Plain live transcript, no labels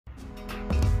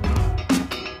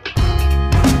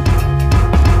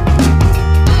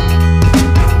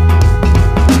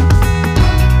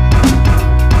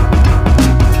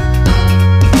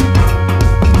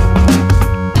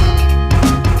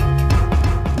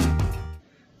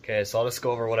Okay, so I'll just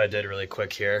go over what I did really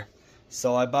quick here.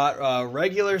 So I bought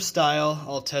regular style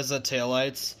Altezza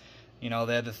taillights. You know,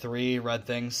 they had the 3 red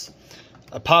things.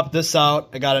 I popped this out.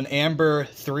 I got an amber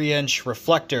 3-inch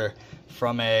reflector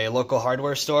from a local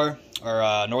hardware store,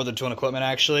 or Northern Tool Equipment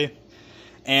actually.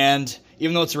 And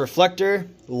even though it's a reflector,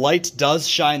 light does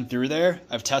shine through there.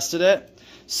 I've tested it.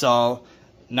 So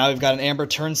now we've got an amber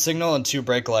turn signal and 2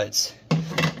 brake lights.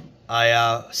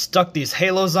 I stuck these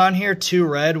halos on here, 2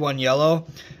 red, 1 yellow,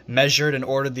 measured and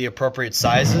ordered the appropriate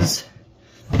sizes.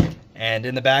 And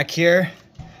in the back here,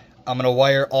 I'm going to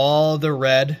wire all the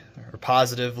red or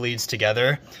positive leads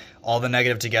together, all the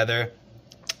negative together.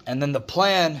 And then the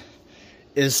plan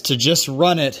is to just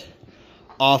run it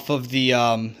off of the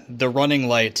running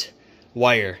light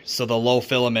wire, so the low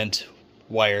filament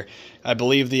wire. I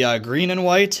believe the green and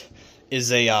white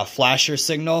is a flasher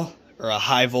signal or a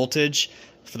high voltage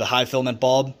for the high filament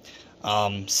bulb.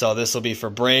 So this will be for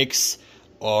brakes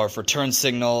or for turn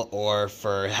signal or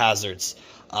for hazards.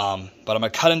 But I'm going to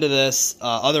cut into this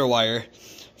other wire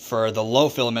for the low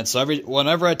filament, so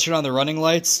whenever I turn on the running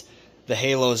lights, the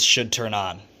halos should turn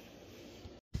on.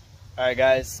 Alright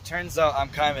guys, turns out I'm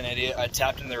kind of an idiot. I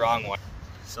tapped in the wrong wire.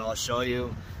 So I'll show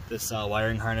you this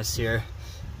wiring harness here.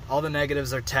 All the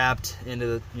negatives are tapped into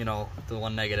the, you know, the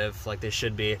one negative like they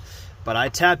should be. But I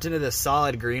tapped into this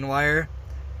solid green wire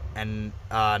and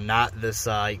not this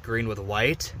green with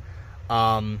white.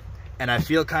 And I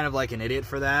feel kind of like an idiot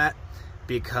for that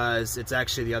because it's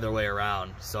actually the other way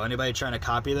around. So anybody trying to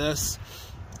copy this,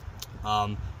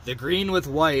 the green with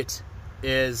white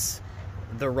is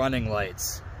the running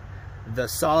lights. The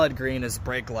solid green is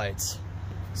brake lights.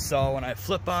 So when I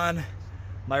flip on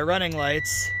my running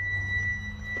lights,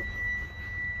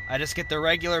 I just get the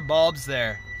regular bulbs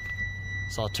there.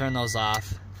 So I'll turn those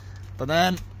off. But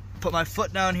then put my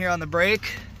foot down here on the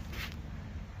brake.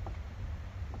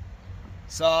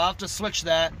 So I'll have to switch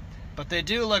that, but they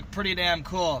do look pretty damn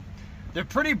cool. They're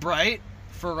pretty bright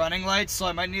for running lights, so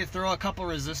I might need to throw a couple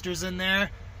resistors in there,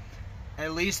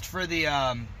 at least for the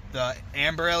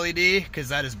amber LED, because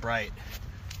that is bright.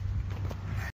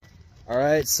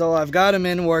 Alright, so I've got them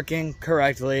in working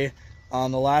correctly. The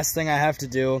last thing I have to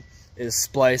do is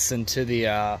splice into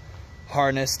the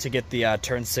harness to get the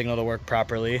turn signal to work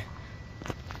properly.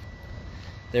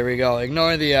 There we go.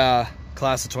 Ignore the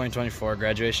class of 2024.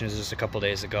 Graduation is just a couple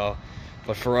days ago.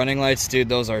 But for running lights, dude,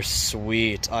 those are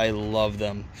sweet. I love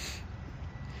them.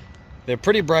 They're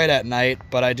pretty bright at night,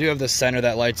 but I do have the center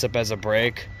that lights up as a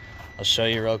brake. I'll show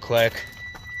you real quick.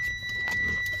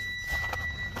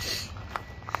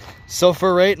 So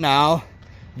for right now,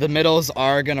 the middles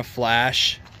are gonna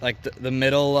flash. Like the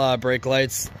middle brake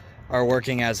lights are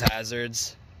working as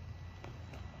hazards.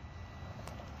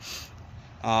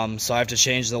 So I have to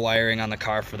change the wiring on the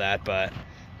car for that, but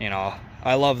you know,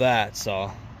 I love that.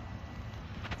 So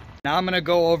now I'm gonna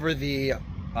go over the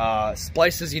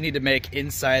splices you need to make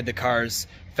inside the car's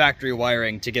factory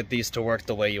wiring to get these to work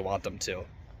the way you want them to.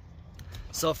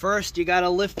 So first, you gotta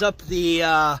lift up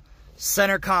the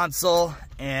center console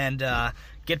and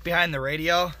get behind the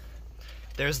radio.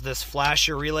 There's this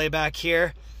flasher relay back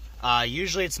here.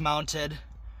 Usually it's mounted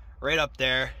right up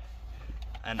there.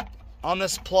 And on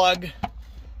this plug,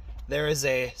 there is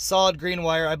a solid green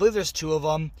wire. I believe there's 2 of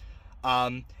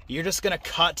them. You're just gonna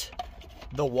cut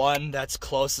the one that's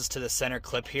closest to the center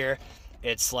clip here.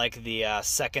 It's like the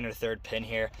 2nd or 3rd pin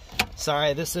here.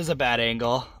 Sorry, this is a bad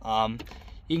angle.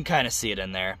 You can kind of see it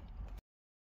in there.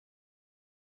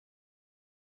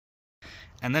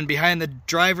 And then behind the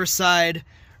driver's side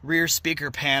rear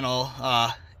speaker panel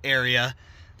area,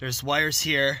 there's wires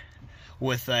here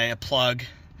with a plug.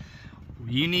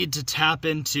 You need to tap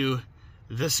into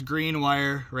this green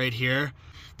wire right here.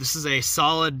 This is a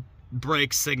solid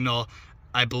brake signal,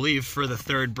 I believe, for the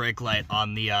 3rd brake light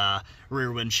on the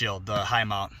rear windshield, the high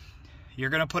mount. You're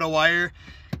gonna put a wire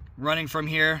running from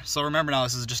here. So remember now,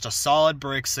 this is just a solid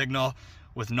brake signal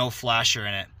with no flasher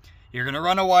in it. You're gonna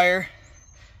run a wire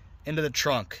into the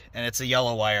trunk, and it's a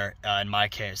yellow wire in my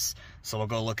case. So we'll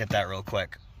go look at that real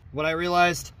quick. What I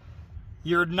realized,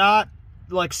 you're not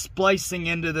like splicing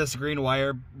into this green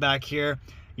wire back here,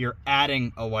 you're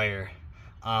adding a wire.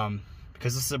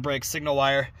 Because this is a brake signal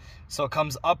wire, so it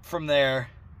comes up from there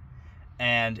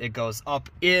and it goes up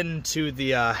into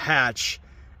the hatch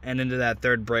and into that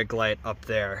 3rd brake light up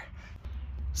there.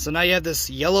 So now you have this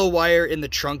yellow wire in the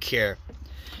trunk here.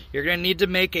 You're gonna need to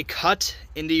make a cut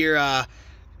into your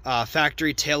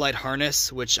factory taillight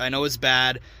harness, which I know is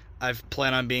bad. I've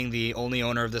planned on being the only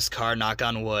owner of this car, knock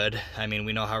on wood. I mean,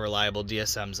 we know how reliable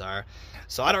DSMs are.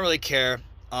 So I don't really care,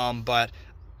 but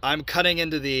I'm cutting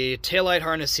into the taillight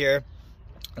harness here.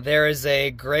 There is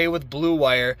a gray with blue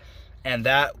wire and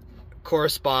that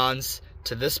corresponds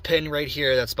to this pin right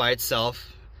here that's by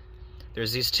itself.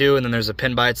 There's these two, and then there's a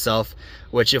pin by itself,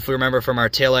 which, if we remember from our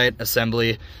taillight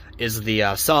assembly, is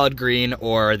the solid green,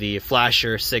 or the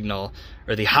flasher signal,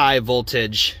 or the high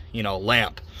voltage, you know,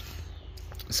 lamp.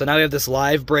 So now we have this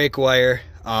live brake wire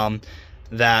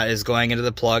that is going into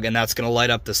the plug, and that's going to light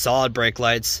up the solid brake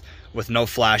lights with no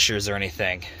flashers or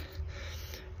anything.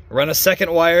 Run a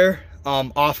second wire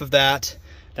off of that.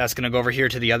 That's going to go over here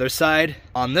to the other side.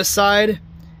 On this side,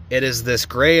 it is this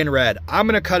gray and red. I'm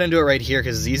going to cut into it right here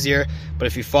because it's easier, but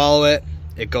if you follow it,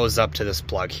 it goes up to this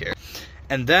plug here.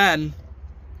 And then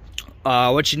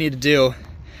what you need to do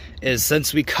is,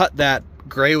 since we cut that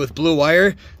gray with blue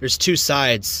wire, there's two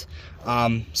sides.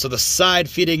 So the side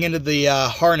feeding into the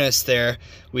harness there,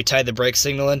 we tied the brake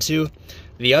signal into.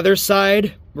 The other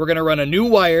side, we're going to run a new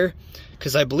wire,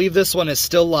 because I believe this one is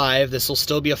still live. This will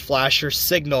still be a flasher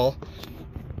signal.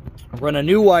 Run a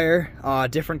new wire,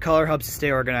 different color helps you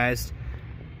stay organized.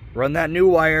 Run that new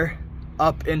wire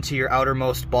up into your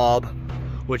outermost bulb,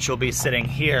 which will be sitting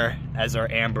here as our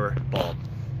amber bulb.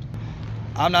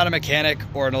 I'm not a mechanic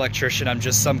or an electrician, I'm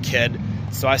just some kid,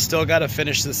 so I still got to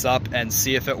finish this up and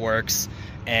see if it works.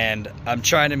 And I'm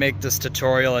trying to make this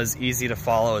tutorial as easy to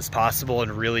follow as possible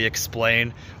and really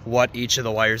explain what each of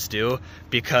the wires do,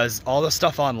 because all the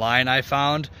stuff online I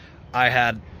found,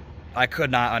 I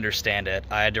could not understand it.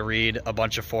 I had to read a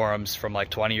bunch of forums from like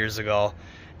 20 years ago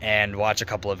and watch a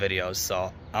couple of videos.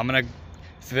 So I'm gonna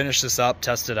finish this up,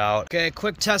 test it out. Okay,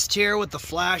 quick test here with the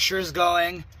flashers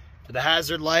going, the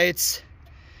hazard lights.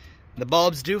 The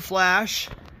bulbs do flash.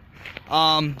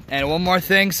 And one more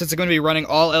thing, since I'm going to be running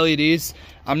all LEDs,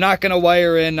 I'm not going to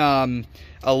wire in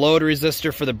a load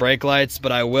resistor for the brake lights,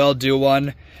 but I will do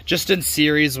one just in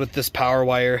series with this power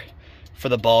wire for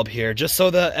the bulb here, just so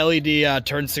the LED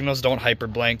turn signals don't hyper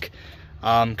blink,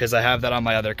 because I have that on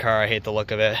my other car. I hate the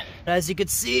look of it. As you can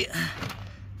see,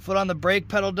 foot on the brake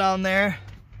pedal down there,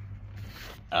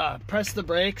 press the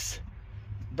brakes,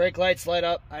 brake lights light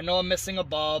up. I know I'm missing a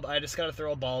bulb, I just got to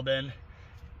throw a bulb in.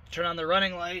 Turn on the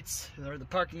running lights, or the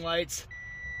parking lights,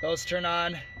 those turn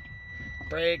on,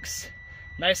 brakes,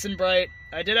 nice and bright.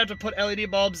 I did have to put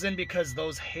LED bulbs in because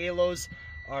those halos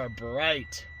are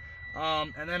bright.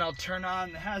 And then I'll turn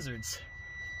on the hazards.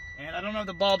 And I don't have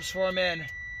the bulbs for them in,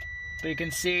 but you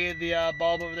can see the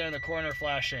bulb over there in the corner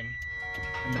flashing,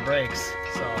 and the brakes,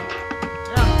 so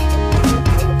yeah.